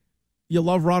mean, you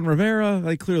love Ron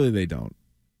Rivera. Clearly they don't.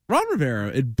 Ron Rivera,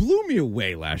 it blew me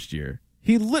away last year.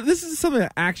 This is something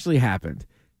that actually happened.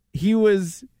 It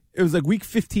was week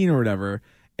 15 or whatever,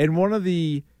 and one of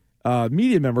the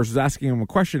media members was asking him a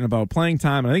question about playing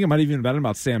time, and I think it might have even been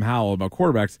about Sam Howell, about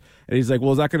quarterbacks, and he's like,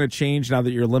 well, is that going to change now that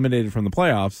you're eliminated from the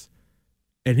playoffs?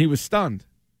 And he was stunned.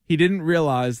 He didn't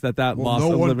realize that loss.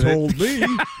 No one told me.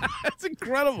 That's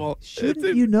incredible.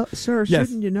 Shouldn't you know, sir? Yes.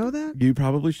 Shouldn't you know that? You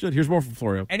probably should. Here's more from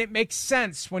Florio. And it makes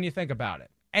sense when you think about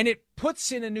it. And it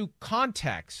puts in a new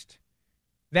context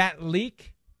that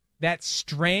leak, that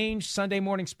strange Sunday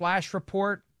morning splash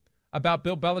report about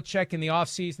Bill Belichick in the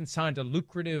offseason signed a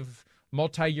lucrative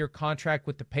multi-year contract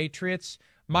with the Patriots.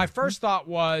 My first thought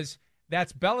was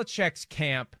that's Belichick's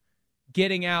camp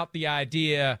getting out the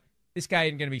idea this guy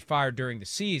isn't going to be fired during the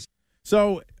season.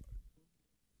 So,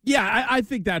 yeah, I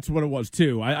think that's what it was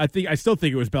too. I still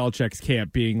think it was Belichick's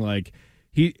camp being like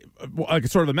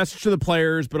sort of a message to the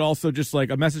players, but also just like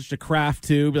a message to Kraft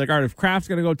too. Be like, all right, if Kraft's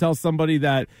going to go tell somebody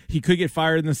that he could get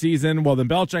fired in the season, well, then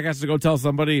Belichick has to go tell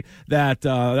somebody that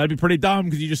that'd be pretty dumb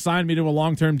because you just signed me to a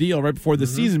long-term deal right before the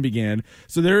season began.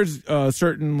 So there's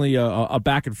certainly a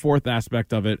back and forth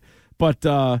aspect of it. But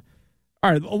all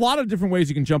right, a lot of different ways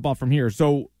you can jump off from here.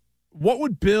 So what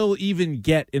would Bill even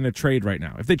get in a trade right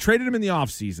now? If they traded him in the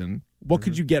offseason, what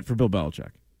could you get for Bill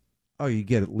Belichick? Oh, you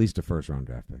get at least a first-round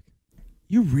draft pick.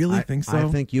 You really think so? I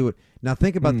think you would. Now,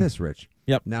 think about this, Rich.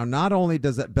 Yep. Now, not only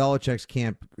does that Belichick's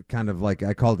camp kind of like,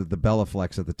 I called it the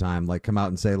Bellaflex at the time, like come out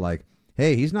and say like,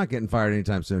 hey, he's not getting fired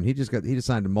anytime soon. He just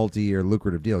signed a multi-year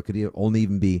lucrative deal. It could only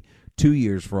even be 2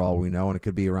 years for all we know, and it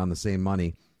could be around the same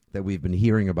money that we've been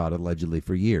hearing about allegedly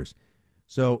for years.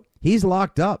 So he's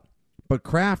locked up. But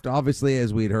Kraft, obviously,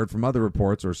 as we'd heard from other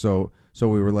reports, or so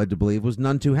we were led to believe, was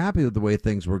none too happy with the way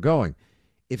things were going.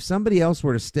 If somebody else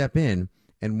were to step in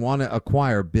and want to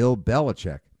acquire Bill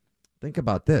Belichick, think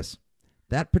about this.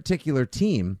 That particular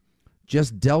team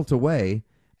just dealt away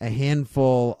a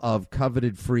handful of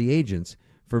coveted free agents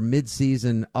for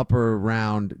midseason upper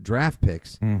round draft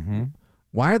picks. Mm-hmm.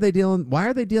 Why are they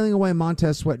dealing away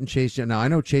Montez Sweat and Chase Young? Now I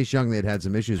know Chase Young, they'd had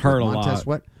some issues with Montez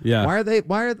Sweat. Yeah.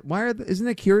 Isn't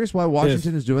it curious why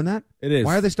Washington is doing that? It is.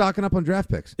 Why are they stocking up on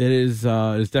draft picks? It is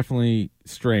definitely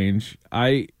strange.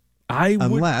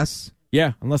 Unless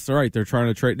they're right, they're trying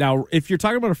to trade. Now, if you're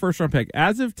talking about a first round pick,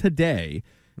 as of today,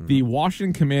 the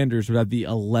Washington Commanders would have the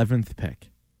 11th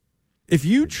pick. If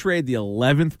you trade the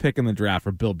 11th pick in the draft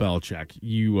for Bill Belichick,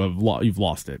 you've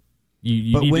lost it.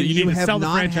 You need to sell the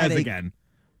franchise again.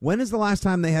 When is the last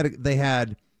time they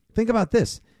had? Think about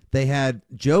this. They had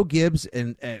Joe Gibbs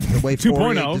and the way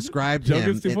 2.0 described Joe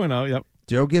him. Gibbs 2.0. Yep.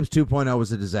 Joe Gibbs 2.0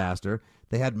 was a disaster.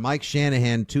 They had Mike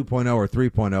Shanahan 2.0 or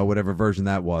 3.0, whatever version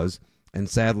that was. And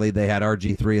sadly, they had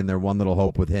RG3 and their one little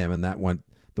hope with him, and that went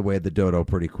the way of the dodo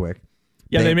pretty quick.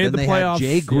 Yeah, they made the playoffs. Had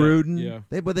Jay Gruden. Yeah.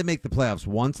 They make the playoffs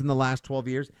once in the last 12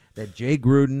 years. They had Jay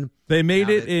Gruden. They made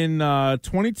it in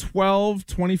 2012,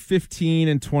 2015,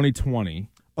 and 2020.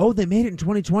 Oh, they made it in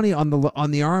 2020 on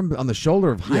the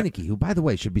shoulder of Heineke, who, by the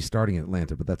way, should be starting in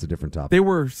Atlanta, but that's a different topic. They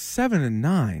were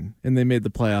 7-9, and they made the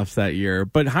playoffs that year.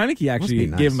 But Heineke actually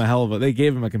gave him they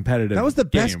gave him a competitive. That was the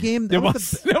best game. That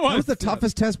was the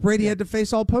toughest test Brady had to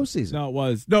face all postseason. No, it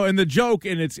was and the joke,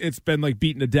 and it's been like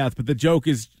beaten to death. But the joke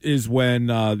is when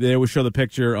they always show the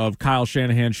picture of Kyle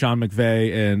Shanahan, Sean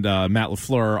McVay, and Matt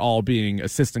LaFleur all being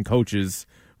assistant coaches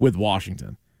with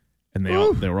Washington, and they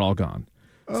were all gone.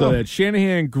 So that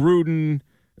Shanahan, Gruden,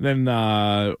 and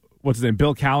then what's his name?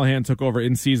 Bill Callahan took over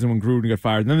in season when Gruden got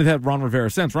fired. And then they've had Ron Rivera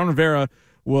since. Ron Rivera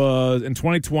was in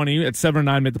 2020 at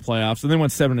 7-9, made the playoffs, and then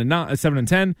went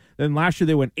 7-10. Then last year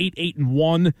they went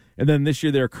 8-1, and then this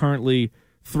year they're currently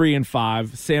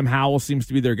 3-5. Sam Howell seems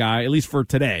to be their guy, at least for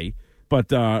today. But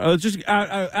just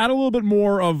add a little bit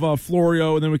more of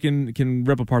Florio, and then we can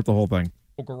rip apart the whole thing.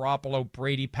 Garoppolo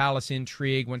Brady Palace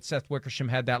intrigue when Seth Wickersham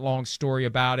had that long story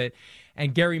about it.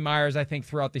 And Gary Myers, I think,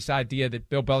 threw out this idea that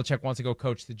Bill Belichick wants to go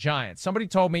coach the Giants. Somebody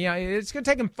told me it's going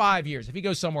to take him 5 years if he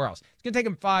goes somewhere else. It's going to take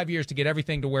him 5 years to get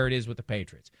everything to where it is with the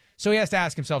Patriots. So he has to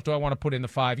ask himself, do I want to put in the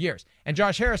 5 years? And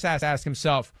Josh Harris has to ask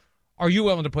himself, are you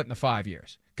willing to put in the 5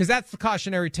 years? Because that's the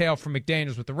cautionary tale from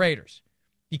McDaniels with the Raiders.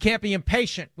 You can't be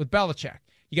impatient with Belichick.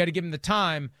 You got to give him the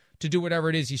time to do whatever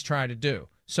it is he's trying to do.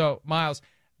 So, Miles,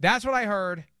 that's what I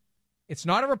heard. It's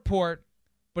not a report,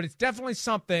 but it's definitely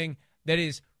something that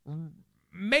is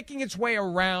making its way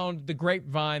around the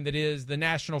grapevine that is the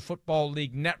National Football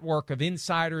League network of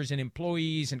insiders and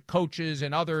employees and coaches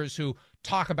and others who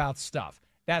talk about stuff.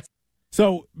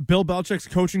 So Bill Belichick's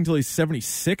coaching until he's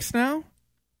 76 now?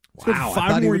 Wow, I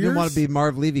thought he didn't want to be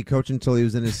Marv Levy coaching until he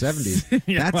was in his 70s.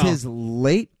 That's his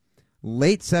late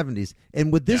 70s.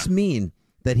 And would this mean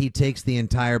that he takes the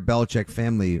entire Belichick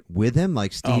family with him,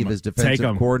 like Steve as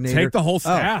defensive coordinator? Take the whole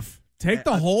staff. Take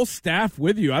the whole staff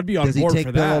with you. I'd be on board for that. Does he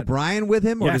take Bill O'Brien with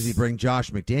him, or does he bring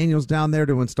Josh McDaniels down there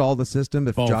to install the system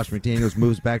if Josh McDaniels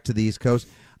moves back to the East Coast?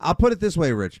 I'll put it this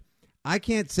way, Rich. I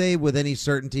can't say with any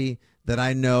certainty that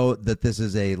I know that this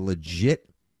is a legit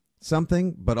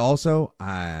something, but also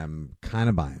I'm kind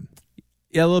of buying.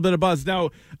 Yeah, a little bit of buzz. Now,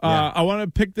 I want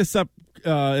to pick this up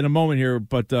in a moment here,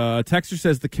 but Texter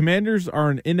says the Commanders are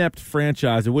an inept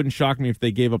franchise. It wouldn't shock me if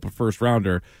they gave up a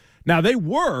first-rounder. Now, they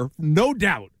were, no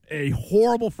doubt, a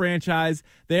horrible franchise.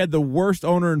 They had the worst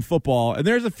owner in football, and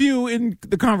there's a few in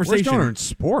the conversation. Worst owner in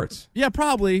sports? Yeah,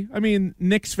 probably. I mean,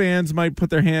 Knicks fans might put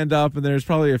their hand up, and there's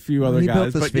probably a few other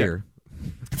guys. Built the sphere.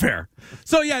 Yeah, fair.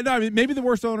 So, yeah, no, I mean, maybe the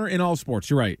worst owner in all sports.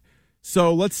 You're right.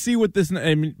 So let's see what this.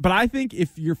 I mean, but I think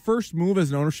if your first move as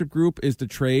an ownership group is to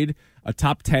trade a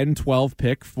top 10, 12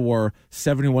 pick for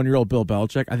 71-year-old Bill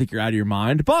Belichick, I think you're out of your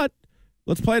mind. But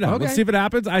let's play it out. Okay. Let's see if it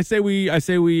happens. I say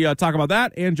we talk about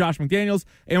that and Josh McDaniels,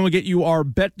 and we'll get you our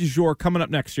bet du jour coming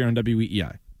up next year on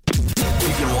WEEI.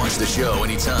 You can watch the show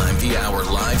anytime via our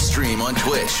live stream on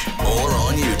Twitch or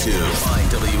on YouTube. Find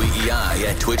WEEI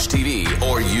at Twitch TV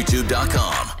or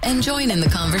YouTube.com. And join in the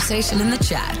conversation in the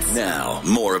chats. Now,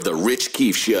 more of the Rich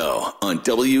Keefe Show on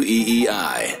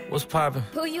WEEI. What's poppin'?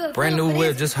 Brand new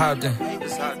whip, just hopped in.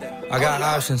 I got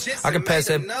options. I can pass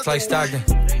that like Stockton.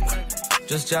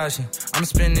 Just joshing. I'm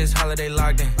spending this holiday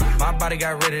locked in. My body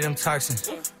got rid of them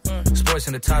toxins. Sports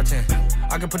in the top 10.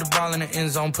 I can put the ball in the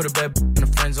end zone, put a bad in the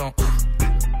friend zone.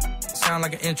 Sound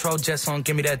like an intro jet song,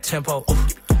 give me that tempo.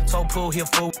 Told Pooh he a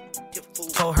fool.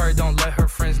 Told her don't let her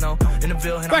friends know. In the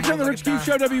Ville, back on the Rich Keefe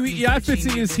Show, WEEI.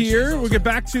 Fitzy is here. We'll get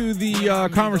back to the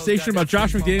conversation about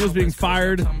Josh McDaniels being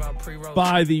fired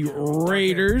by the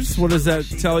Raiders. What does that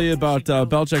tell you about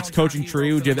Belichick's coaching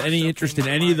tree? Would you have any interest in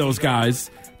any of those guys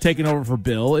taking over for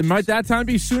Bill? It might that time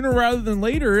be sooner rather than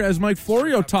later, as Mike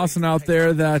Florio tossing out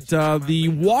there that the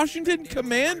Washington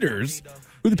Commanders,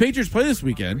 who the Patriots play this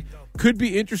weekend, could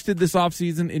be interested this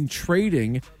offseason in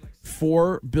trading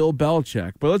for Bill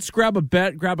Belichick. But let's grab a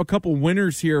bet, grab a couple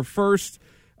winners here first.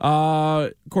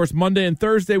 Of course, Monday and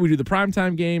Thursday we do the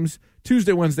primetime games.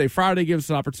 Tuesday, Wednesday, Friday gives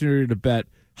us an opportunity to bet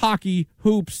hockey,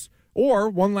 hoops, or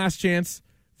one last chance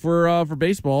for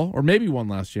baseball, or maybe one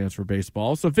last chance for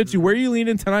baseball. So, Fitzy, where are you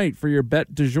leaning tonight for your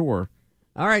bet du jour?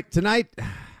 All right, tonight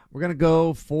we're going to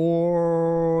go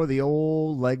for the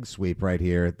old leg sweep right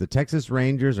here. The Texas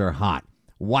Rangers are hot.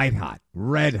 White hot,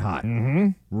 red hot,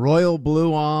 royal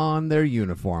blue on their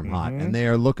uniform hot, and they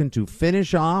are looking to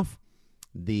finish off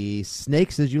the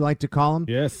Snakes, as you like to call them,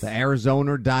 the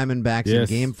Arizona Diamondbacks in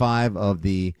Game 5 of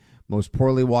the most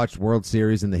poorly watched World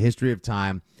Series in the history of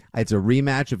time. It's a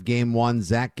rematch of Game 1.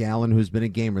 Zach Gallen, who's been a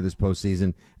gamer this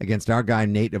postseason, against our guy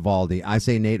Nate Eovaldi. I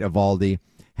say Nate Eovaldi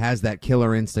has that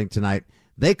killer instinct tonight.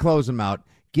 They close him out.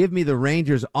 Give me the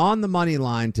Rangers on the money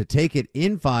line to take it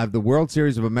in 5, the World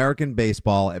Series of American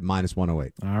Baseball at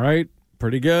 -108. All right.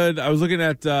 Pretty good. I was looking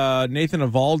at Nathan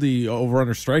Eovaldi over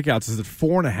under strikeouts. Is at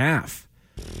 4.5.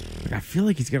 I feel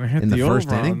like he's going to hit in the first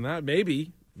over inning. On that.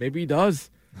 Maybe he does.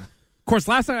 Of course,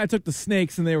 last night I took the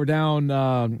Snakes and they were down.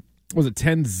 Was it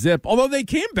 10-zip? Although they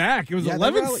came back. It was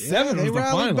 11-7. They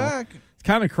rallied back. It's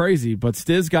kind of crazy. But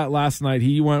Stiz got last night.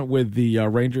 He went with the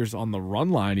Rangers on the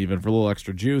run line even for a little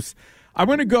extra juice. I'm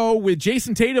going to go with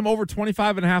Jason Tatum over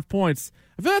 25.5 points.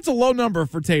 I feel that's a low number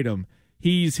for Tatum.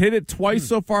 He's hit it twice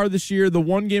so far this year. The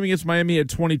one game against Miami at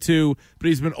 22, but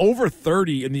he's been over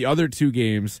 30 in the other two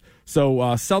games. So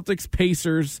Celtics,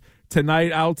 Pacers,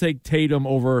 tonight I'll take Tatum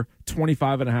over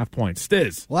 25.5 points.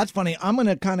 Stiz. Well, that's funny. I'm going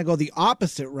to kind of go the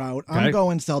opposite route. Okay. I'm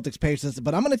going Celtics, Pacers,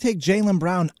 but I'm going to take Jaylen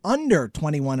Brown under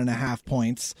 21.5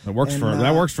 points. That works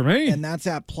for me. And that's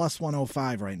at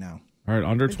 +105 right now. All right,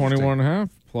 under 21.5,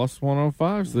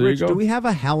 +105. So there Rich, you go. do we have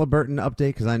a Halliburton update?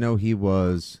 Because I know he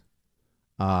was...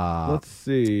 Let's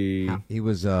see. He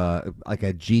was like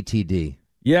a GTD.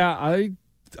 Yeah,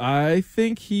 I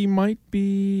think he might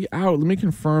be out. Let me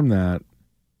confirm that.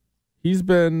 He's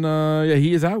been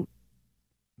he is out.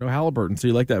 No Halliburton. So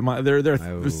you like that? They're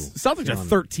Celtics are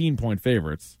 13-point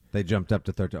favorites. They jumped up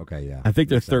to 13. Okay, yeah. I think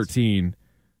they're 13.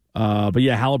 But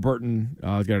yeah, Halliburton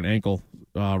has got an ankle,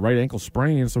 right ankle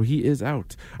sprain, so he is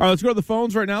out. All right, let's go to the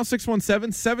phones right now.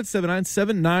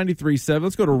 617-779-7937.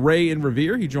 Let's go to Ray in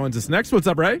Revere. He joins us next. What's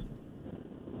up, Ray?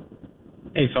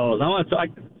 Hey, fellas. I want to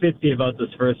talk to Fitzy about this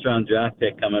first-round draft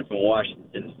pick coming from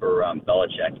Washington for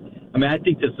Belichick. I mean, I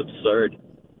think that's absurd.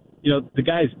 You know, the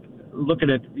guy's looking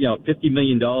at, $50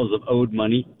 million of owed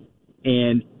money,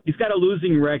 and he's got a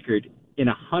losing record in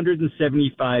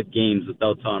 175 games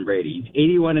without Tom Brady.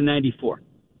 He's 81-94.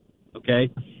 Okay?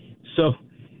 So,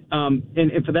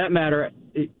 and for that matter,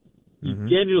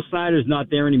 Daniel Snyder's not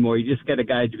there anymore. You just got a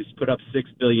guy who's put up $6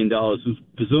 billion who's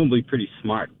presumably pretty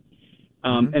smart.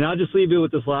 And I'll just leave you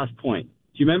with this last point.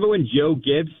 Do you remember when Joe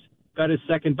Gibbs got his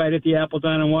second bite at the apple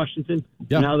down in Washington?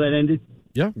 Yeah. And how that ended?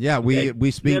 Yeah. Yeah,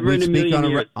 we speak on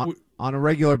on a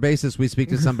regular basis, we speak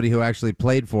to somebody who actually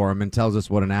played for him and tells us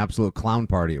what an absolute clown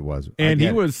party it was. And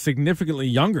he was significantly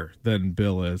younger than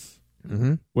Bill is.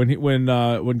 Mm-hmm.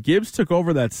 When Gibbs took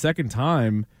over that second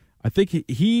time, I think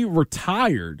he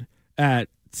retired at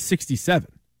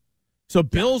 67. So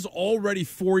Bill's already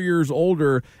 4 years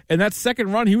older, and that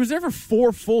second run, he was there for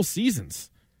 4 full seasons.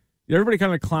 Everybody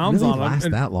kind of clowns really on him.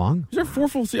 Last that long? He was there 4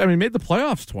 full seasons. I mean, he made the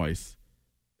playoffs twice.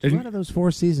 Out of those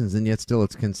 4 seasons, and yet still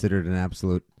it's considered an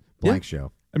absolute blank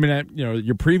show. I mean,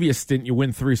 your previous stint, you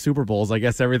win 3 Super Bowls. I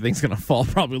guess everything's going to fall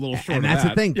probably a little short and of that's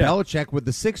that. the thing. Yeah. Belichick with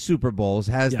the 6 Super Bowls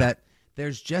has that.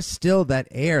 There's just still that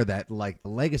air, that like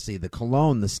legacy, the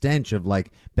cologne, the stench of like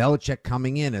Belichick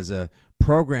coming in as a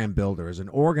program builder, as an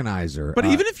organizer. But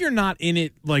even if you're not in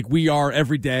it like we are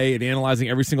every day and analyzing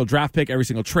every single draft pick, every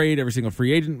single trade, every single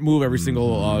free agent move, every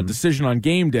single decision on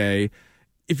game day,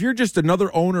 if you're just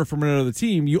another owner from another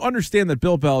team, you understand that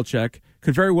Bill Belichick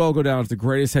could very well go down as the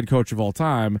greatest head coach of all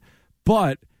time,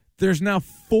 but there's now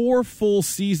 4 full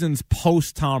seasons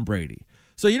post Tom Brady.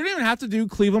 So you don't even have to do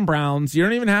Cleveland Browns. You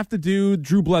don't even have to do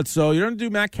Drew Bledsoe. You don't have to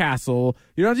do Matt Castle.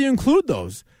 You don't have to include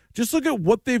those. Just look at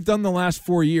what they've done the last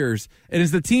 4 years. And is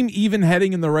the team even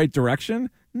heading in the right direction?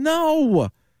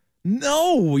 No.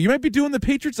 You might be doing the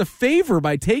Patriots a favor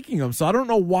by taking them. So I don't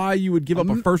know why you would give up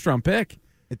a first-round pick.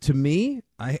 To me,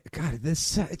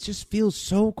 it just feels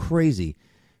so crazy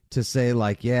to say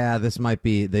like, yeah, this might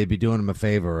be they'd be doing him a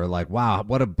favor, or like, wow,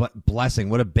 what a blessing,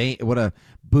 what a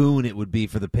boon it would be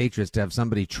for the Patriots to have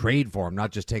somebody trade for him,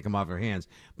 not just take him off their hands.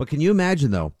 But can you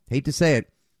imagine though? Hate to say it,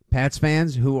 Pats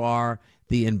fans who are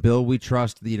the "in Bill we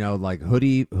trust," like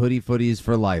hoodie footies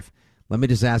for life. Let me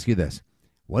just ask you this: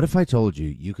 what if I told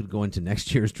you could go into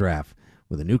next year's draft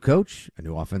with a new coach, a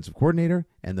new offensive coordinator,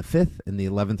 and the 5th and the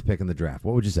 11th pick in the draft?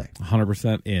 What would you say?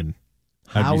 100% in.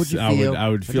 How would you feel? I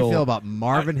would feel. How do you feel about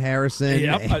Marvin Harrison?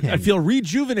 Yep, I feel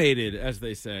rejuvenated, as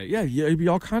they say. Yeah, you'd be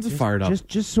all kinds of fired up.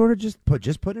 Just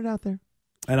put it out there.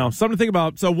 I know, something to think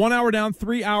about. So 1 hour down,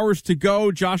 3 hours to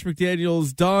go. Josh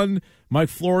McDaniels done. Mike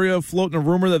Florio floating a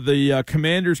rumor that the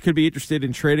Commanders could be interested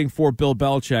in trading for Bill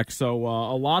Belichick. So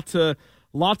a lot to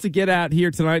get at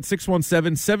here tonight.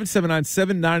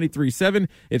 617-779-7937.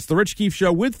 It's the Rich Keefe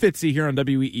Show with Fitzy here on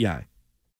WEEI.